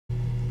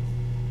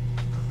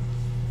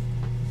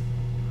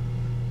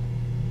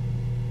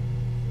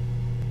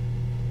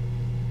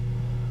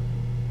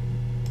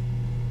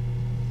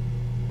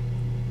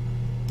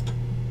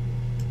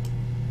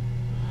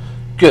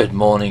Good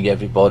morning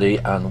everybody,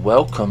 and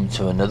welcome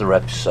to another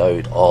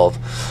episode of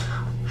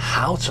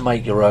how to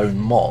make your own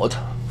mod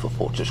for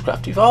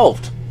Fortresscraft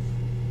Evolved.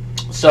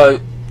 So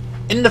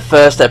in the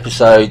first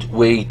episode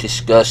we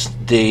discussed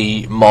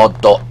the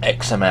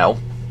mod.xml,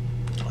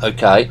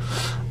 okay,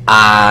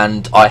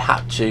 and I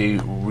had to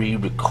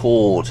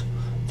re-record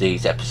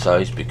these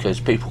episodes because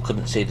people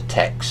couldn't see the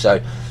text,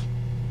 so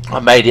I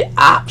made it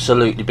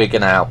absolutely bigger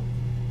now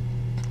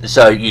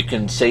so you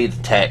can see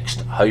the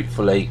text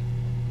hopefully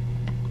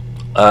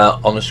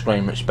on the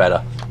screen much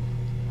better.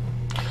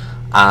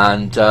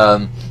 And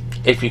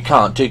if you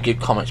can't, do give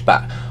comments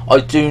back. I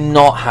do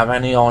not have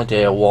any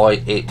idea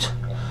why it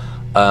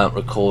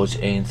records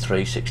in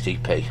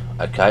 360p.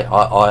 Okay,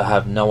 I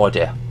have no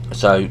idea,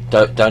 so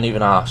don't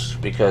even ask,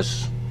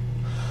 because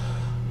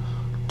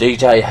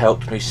DJ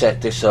helped me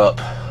set this up.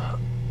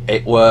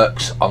 It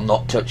works, I'm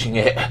not touching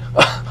it.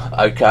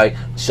 Okay,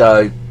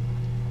 so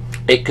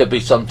it could be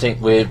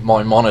something with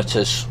my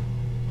monitors,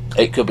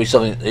 it could be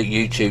something that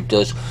YouTube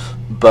does,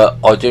 but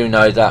I do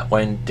know that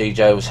when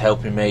DJ was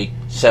helping me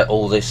set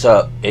all this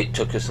up, it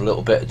took us a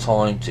little bit of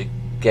time to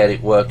get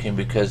it working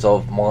because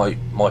of my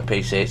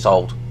PC. It's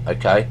old,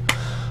 okay,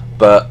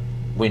 but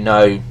we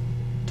know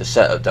the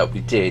setup that we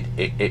did,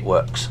 it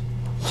works.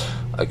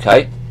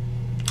 Okay,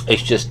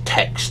 it's just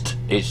text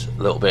is a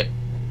little bit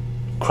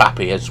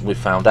crappy, as we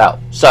found out.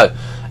 So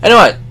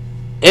anyway,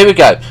 here we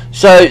go.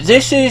 So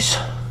this is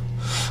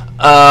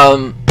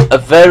a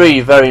very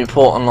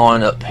important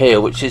line up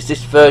here, which is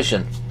this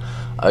version.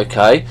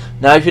 Okay,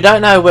 now if you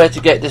don't know where to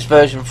get this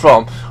version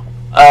from,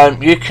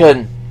 you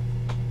can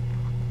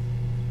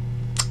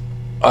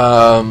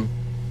I'll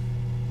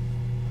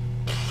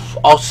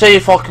see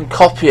if I can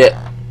copy it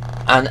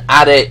and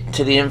add it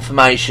to the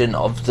information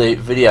of the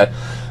video,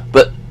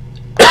 but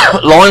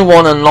line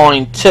 1 and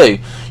line 2,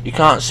 you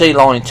can't see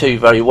line 2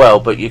 very well,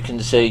 but you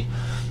can see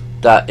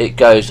that it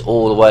goes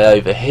all the way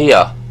over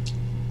here.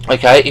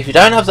 Okay, if you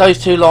don't have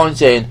those two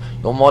lines in,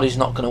 your mod is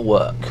not going to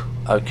work.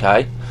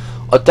 Okay,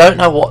 I don't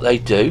know what they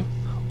do,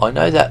 I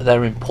know that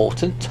they're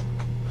important.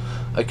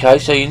 Okay,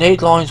 so you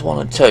need lines 1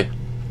 and 2.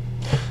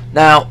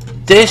 Now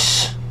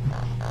this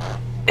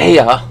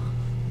here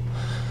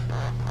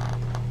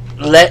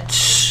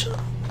lets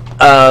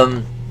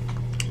the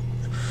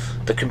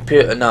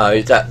computer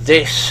know that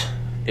this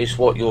is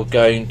what you're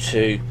going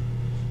to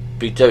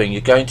be doing.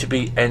 You're going to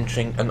be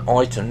entering an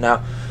item.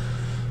 Now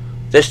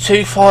there's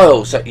two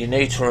files that you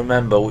need to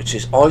remember, which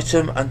is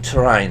item and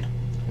terrain.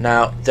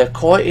 Now they're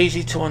quite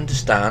easy to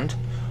understand.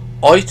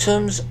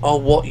 Items are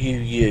what you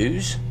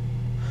use,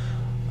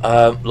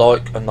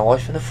 like a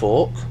knife and a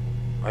fork.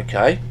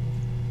 Okay,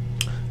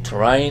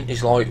 terrain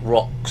is like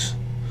rocks.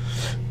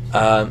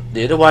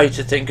 The other way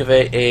to think of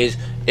it is,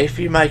 if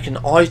you make an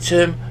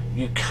item,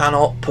 you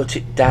cannot put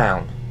it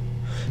down.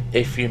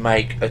 If you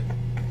make a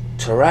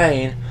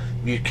terrain,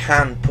 you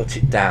can put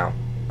it down.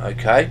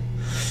 Okay,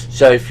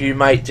 so if you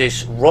make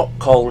this rock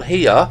coal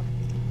here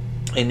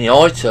in the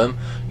item,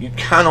 you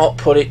cannot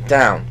put it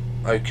down.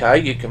 Okay,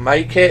 you can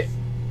make it,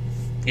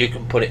 you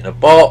can put it in a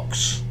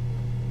box,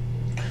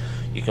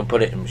 you can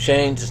put it in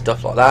machines and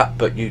stuff like that,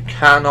 but you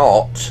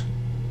cannot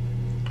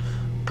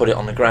put it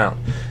on the ground.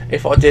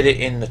 If I did it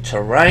in the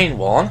terrain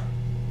one,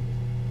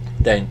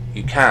 then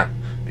you can,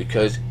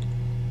 because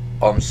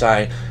I'm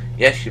saying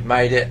yes, you've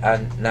made it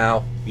and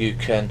now you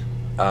can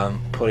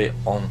put it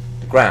on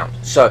the ground.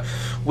 So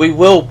we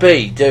will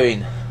be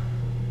doing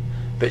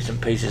bits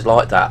and pieces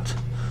like that,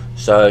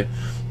 so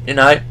you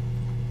know,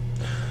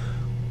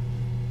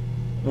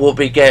 we'll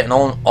be getting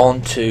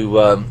on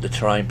to the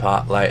terrain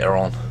part later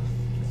on.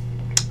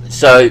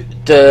 So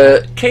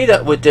the key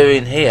that we're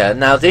doing here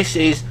now, this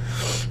is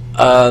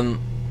not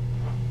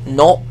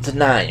the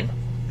name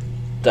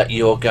that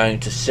you're going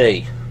to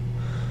see.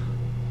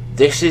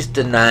 This is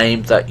the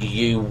name that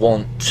you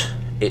want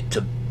it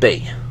to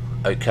be.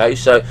 Okay,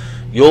 so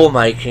you're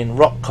making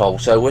rock coal,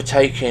 so we're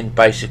taking,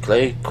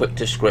 basically, quick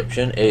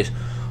description is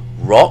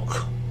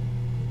rock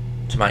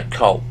to make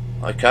coal.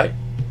 Okay,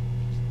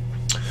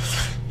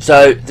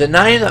 so the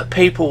name that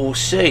people will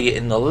see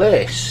in the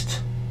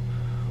list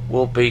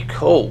will be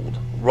called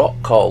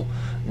rock coal.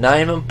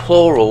 Name and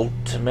plural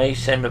to me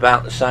seem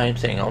about the same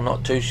thing. I'm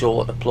not too sure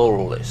what the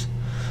plural is.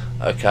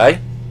 Okay,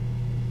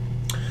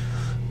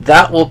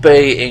 that will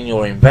be in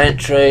your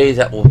inventory,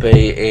 that will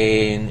be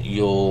in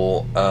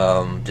your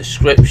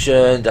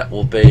description, that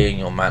will be in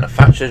your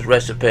manufacturer's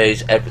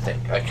recipes, everything.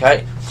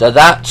 Okay, so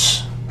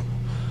that's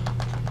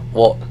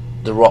what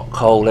the rock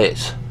coal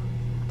is.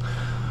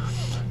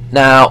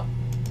 Now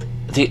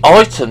the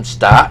item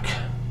stack,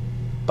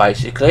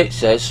 basically it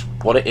says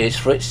what it is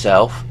for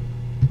itself.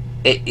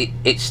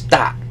 It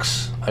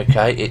stacks.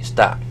 Okay, it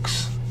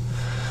stacks.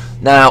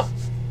 Now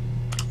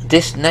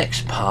this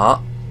next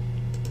part,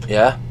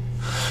 yeah,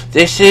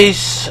 this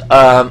is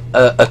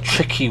a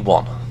tricky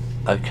one.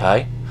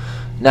 Okay,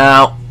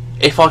 now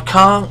if I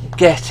can't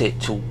get it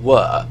to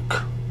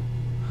work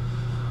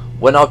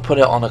when I put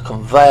it on a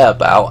conveyor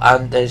belt,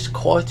 and there's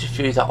quite a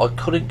few that I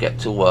couldn't get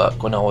to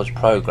work when I was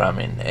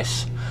programming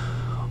this,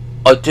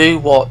 I do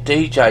what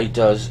DJ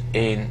does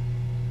in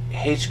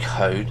his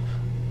code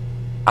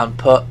and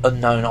put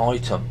unknown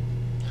item,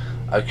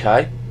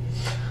 okay,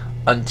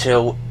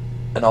 until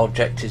an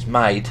object is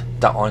made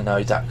that I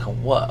know that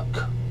can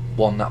work,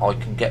 one that I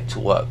can get to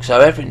work. So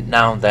every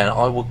now and then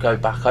I will go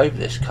back over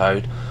this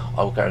code,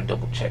 I will go and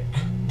double check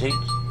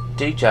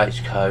DJ's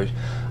code,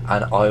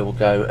 and I will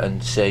go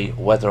and see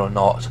whether or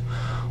not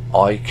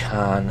I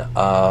can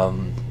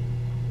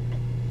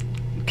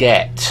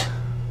get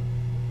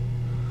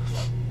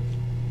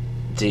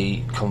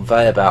the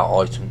conveyor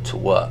belt item to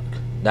work.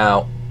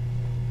 Now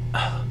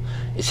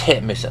it's hit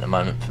and miss at the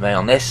moment for me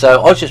on this,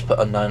 so I just put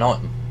unknown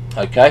item.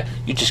 Okay,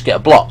 you just get a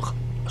block.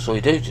 That's all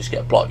you do, just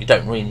get a block. You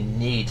don't really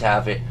need to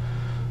have it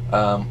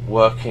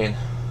working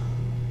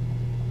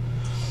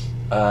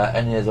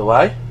any other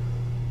way.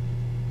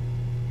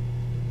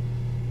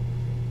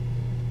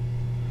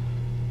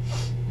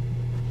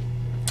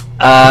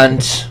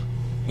 And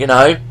you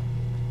know,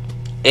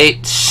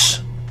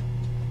 it's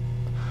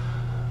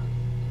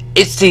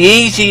the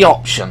easy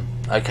option.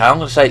 Okay, I'm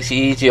going to say it's the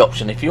easy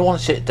option. If you want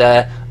to sit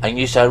there and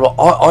you say, right,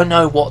 I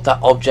know what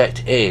that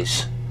object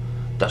is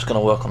that's going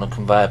to work on a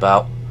conveyor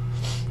belt,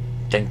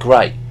 then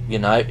great. You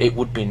know, it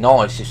would be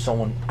nice if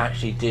someone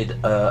actually did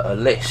a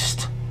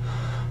list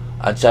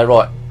and say,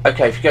 right,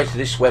 okay, if you go to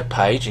this web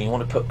page and you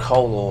want to put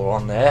coal ore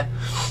on there,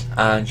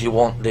 and you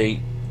want the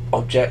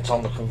object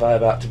on the conveyor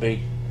belt to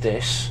be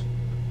this,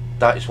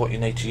 that is what you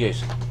need to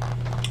use.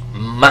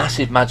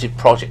 Massive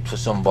project for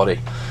somebody.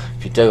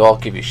 If you do, I'll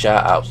give you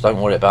shout outs,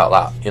 don't worry about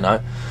that, you know.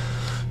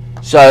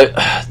 So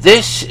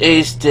this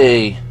is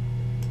the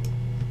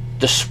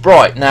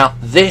sprite. Now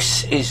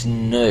this is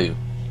new.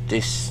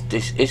 This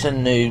is a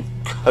new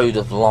code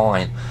of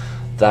line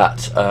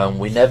that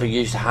we never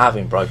used to have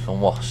in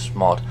Broken Wasp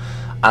mod,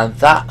 and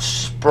that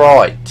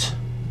sprite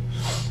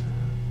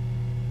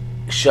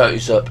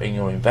shows up in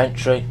your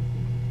inventory.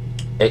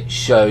 It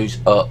shows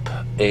up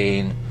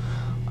in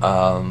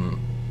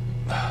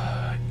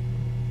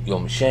your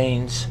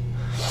machines.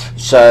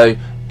 So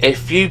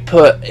if you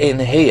put in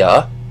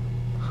here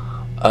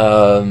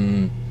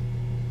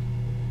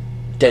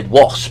Dead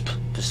Wasp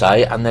per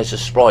se, and there's a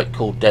sprite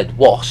called Dead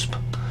Wasp,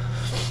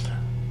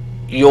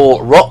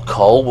 your rock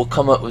coal will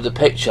come up with a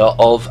picture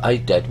of a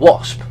dead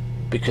wasp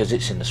because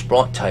it's in the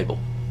sprite table.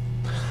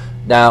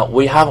 Now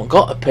we haven't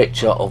got a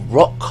picture of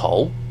rock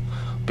coal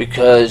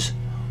because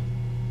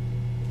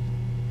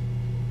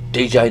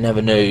DJ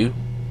never knew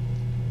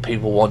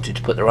people wanted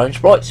to put their own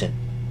sprites in.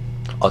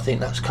 I think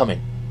that's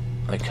coming.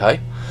 Okay,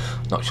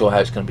 not sure how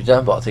it's going to be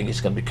done, but I think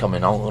it's going to be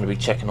coming. I'm going to be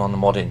checking on the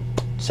modding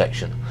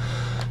section.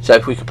 So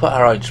if we could put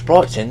our own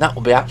sprites in, that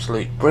would be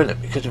absolutely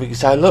brilliant, because we could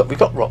say, look, we've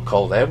got rock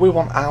coal there, we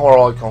want our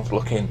icons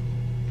looking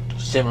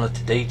similar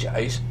to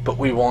DJ's, but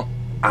we want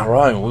our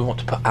own, we want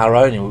to put our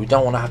own in, we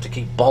don't want to have to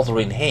keep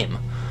bothering him.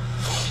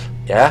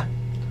 Yeah,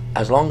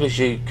 as long as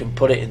you can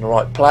put it in the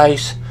right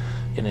place,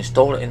 you can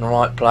install it in the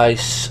right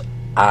place,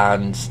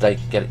 and they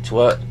can get it to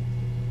work,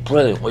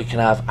 brilliant. We can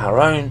have our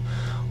own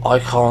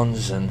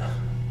icons and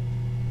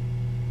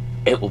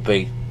it will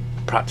be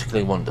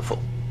practically wonderful.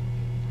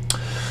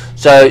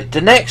 So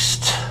the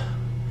next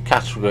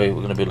category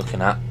we're going to be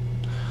looking at,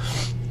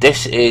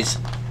 this is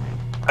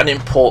an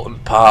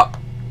important part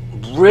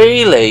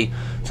really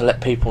to let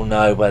people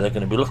know where they're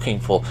going to be looking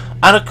for,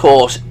 and of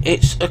course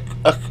it's a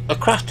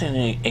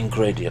crafting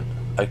ingredient.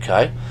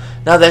 Okay,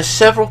 now there's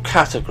several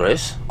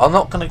categories. I'm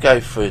not going to go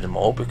through them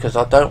all because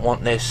I don't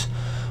want this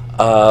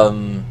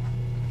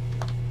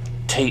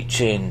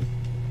teaching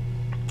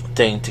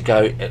thing to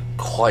go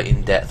quite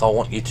in depth. I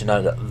want you to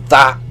know that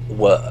that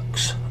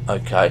works.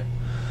 Okay,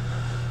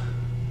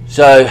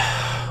 so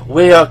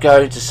we are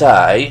going to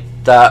say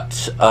that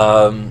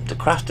the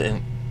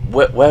crafting,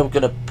 where we're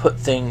going to put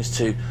things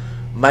to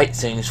make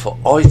things for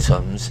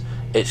items,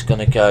 it's going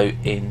to go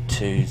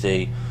into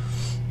the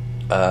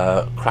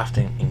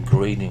crafting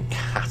ingredient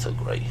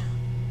category.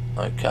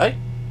 Okay,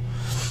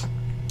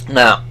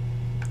 now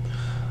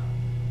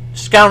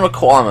scan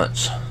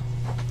requirements,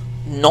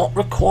 not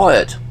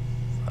required.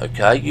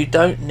 Okay, you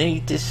don't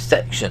need this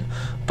section,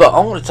 but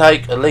I'm going to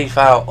take a leaf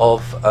out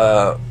of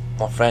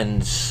my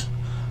friend's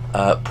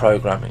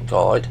programming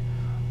guide,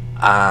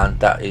 and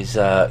that is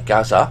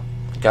Gaza.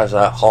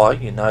 Hi,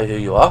 you know who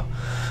you are,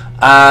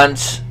 and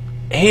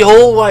he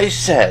always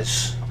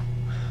says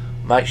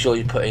make sure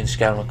you put in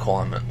scan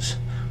requirements.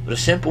 But the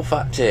simple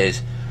fact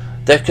is,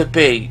 there could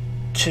be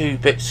 2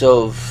 bits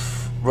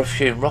of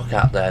rough-hewn rock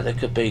out there. There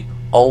could be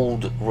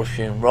old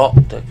rough-hewn rock,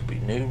 there could be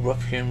new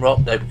rough-hewn rock,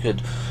 there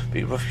could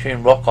be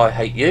rough-hewn rock I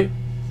hate you.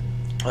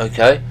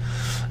 Okay,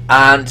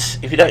 and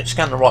if you don't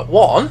scan the right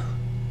one,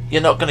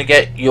 you're not going to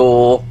get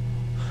your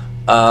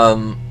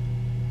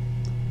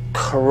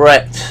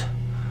correct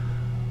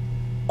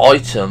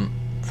item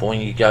for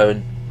when you go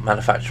and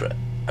manufacture it.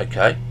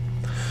 Okay,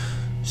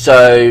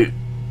 so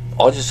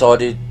I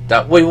decided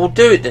that we will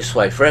do it this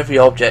way. For every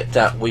object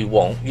that we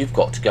want, you've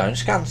got to go and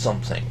scan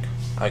something.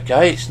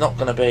 Okay, it's not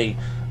going to be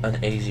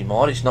an easy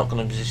mod. It's not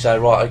going to say,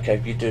 right, okay,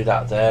 if you do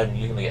that there and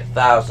you're going to get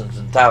thousands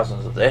and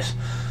thousands of this.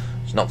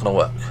 It's not going to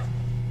work.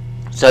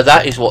 So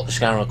that is what the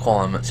scan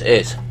requirements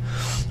is.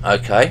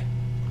 Okay,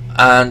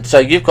 and so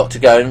you've got to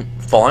go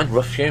and find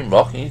rough hewn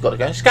rock, and you've got to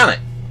go and scan it.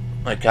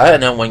 Okay,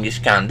 and then when you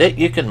scanned it,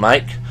 you can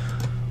make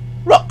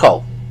rock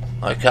coal.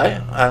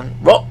 Okay,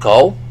 and rock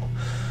coal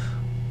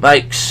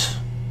makes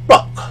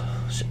rock.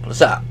 Simple as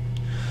that.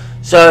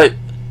 So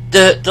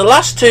the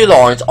last two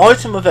lines,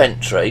 item of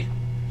entry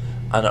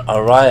and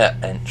array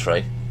of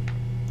entry,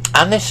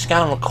 and this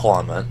scan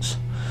requirements,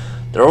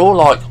 they're all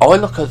like, I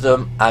look at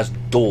them as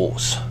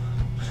doors.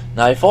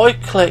 Now if I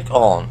click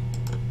on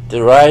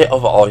the array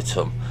of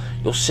item,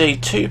 you'll see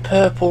two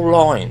purple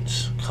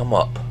lines come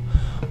up,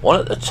 one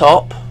at the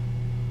top,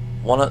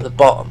 one at the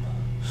bottom.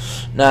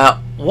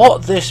 Now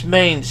what this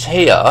means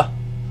here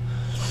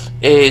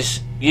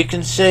is you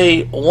can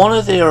see one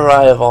of the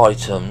array of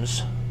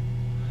items,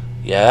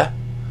 yeah,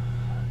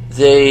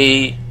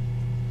 the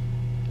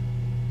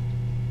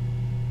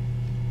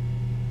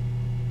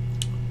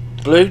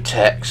blue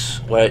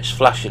text where it's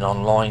flashing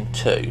on line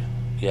 2,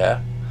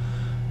 yeah,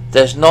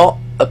 there's not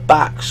a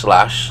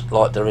backslash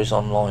like there is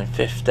on line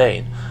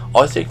 15.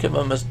 I think of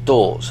them as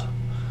doors.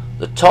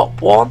 The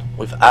top one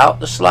without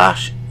the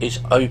slash is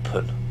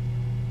open,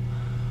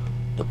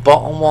 the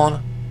bottom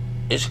one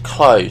is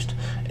closed.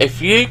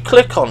 If you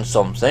click on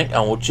something,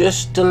 and we'll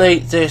just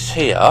delete this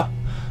here,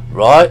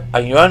 right,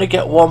 and you only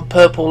get one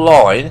purple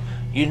line,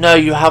 you know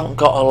you haven't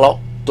got a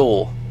locked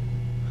door.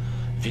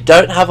 If you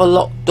don't have a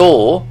locked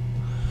door,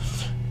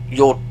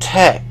 your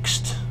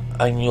text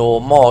and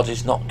your mod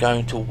is not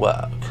going to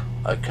work.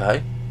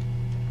 Okay,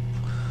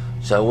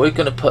 so we're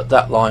going to put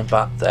that line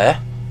back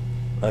there.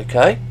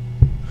 Okay,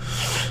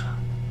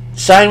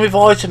 same with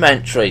item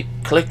entry.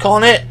 Click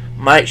on it,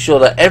 make sure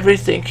that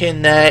everything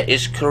in there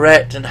is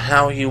correct and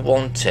how you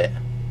want it.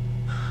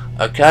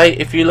 Okay,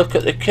 if you look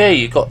at the key,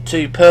 you've got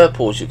two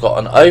purples, you've got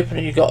an open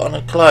and you've got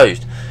an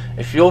closed.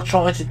 If you're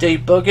trying to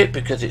debug it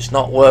because it's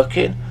not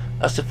working,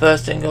 that's the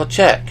first thing I'll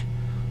check.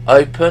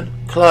 Open,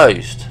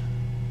 closed.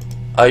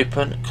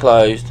 Open,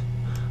 closed.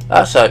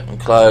 That's open,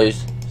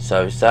 closed.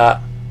 So is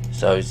that.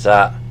 So is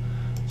that.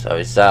 So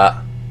is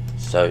that.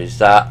 So is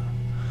that.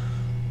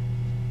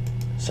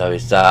 So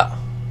is that.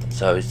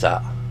 So is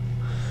that.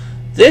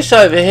 This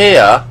over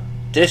here,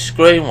 this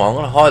green one, I'm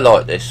going to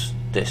highlight this.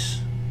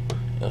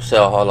 You'll see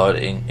I'll highlight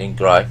it in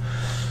grey.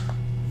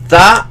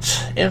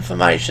 That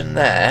information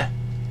there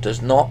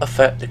does not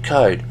affect the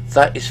code.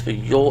 That is for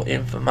your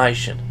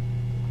information.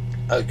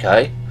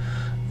 Okay,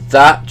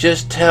 that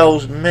just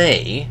tells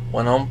me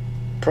when I'm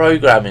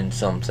programming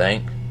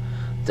something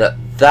that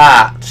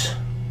that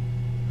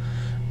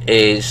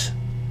is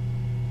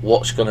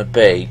what's going to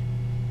be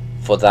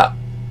for that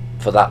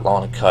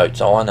line of code.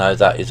 So I know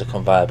that is a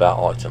conveyor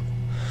belt item.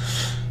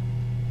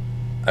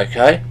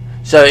 Okay,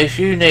 so if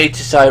you need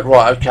to say,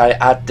 right, okay,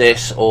 add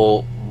this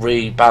or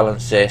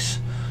rebalance this,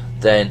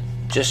 then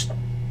just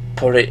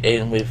put it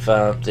in with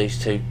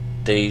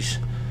this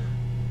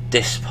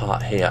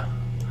part here.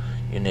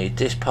 You need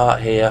this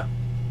part here,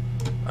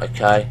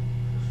 okay,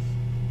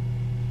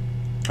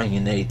 and you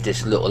need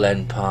this little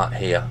end part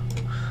here.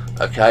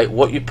 Okay,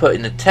 what you put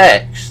in the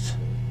text,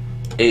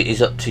 it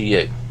is up to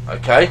you.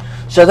 Okay,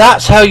 so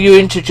that's how you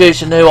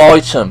introduce a new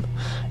item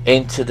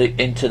into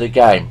the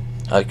game.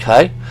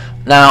 Okay,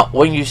 now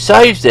when you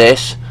save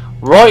this,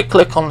 right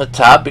click on the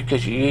tab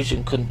because you're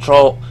using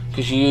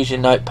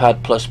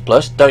Notepad++,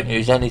 don't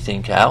use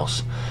anything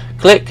else.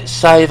 Click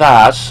save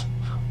as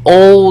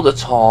all the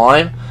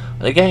time,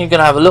 and again you're going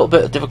to have a little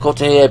bit of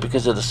difficulty here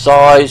because of the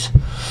size.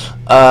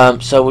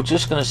 So we're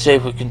just going to see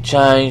if we can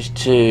change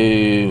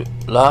to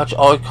large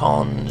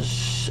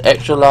icons,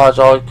 extra large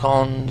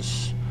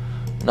icons,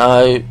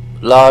 no,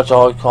 large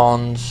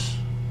icons.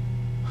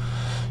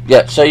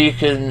 Yeah, so you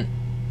can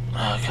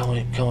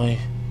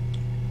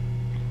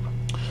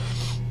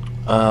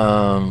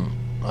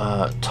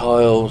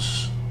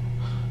tiles,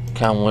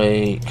 can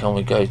we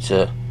go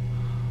to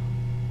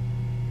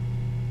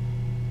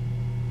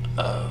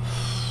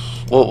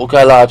we'll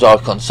go large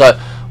icons. So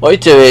what you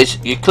do is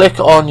you click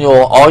on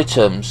your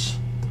items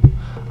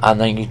and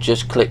then you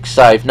just click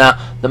save. Now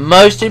the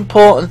most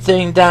important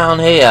thing down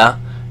here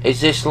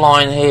is this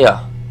line here,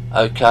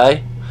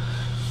 okay,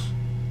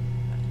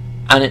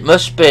 and it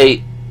must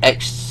be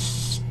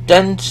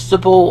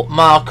extensible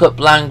markup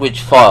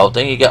language file.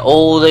 Then you get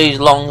all these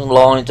long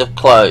lines of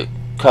code.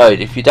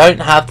 If you don't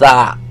have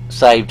that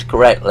saved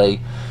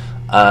correctly,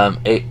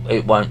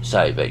 it won't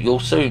save it. You'll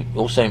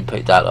soon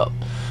pick that up.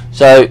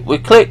 So we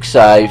click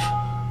save.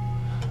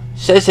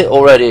 Says it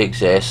already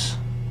exists.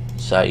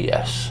 Say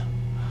yes,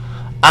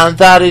 and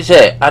that is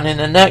it. And in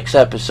the next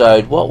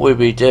episode, what we'll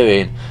be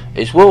doing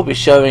is we'll be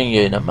showing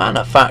you the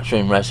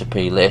manufacturing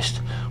recipe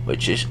list,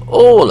 which is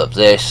all of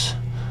this,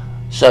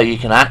 so you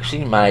can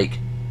actually make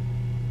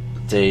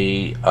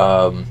the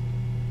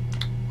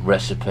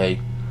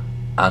recipe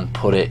and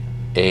put it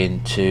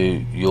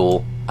into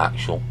your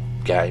actual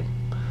game.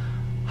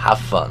 Have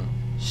fun,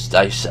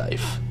 stay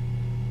safe,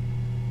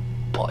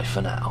 bye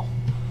for now.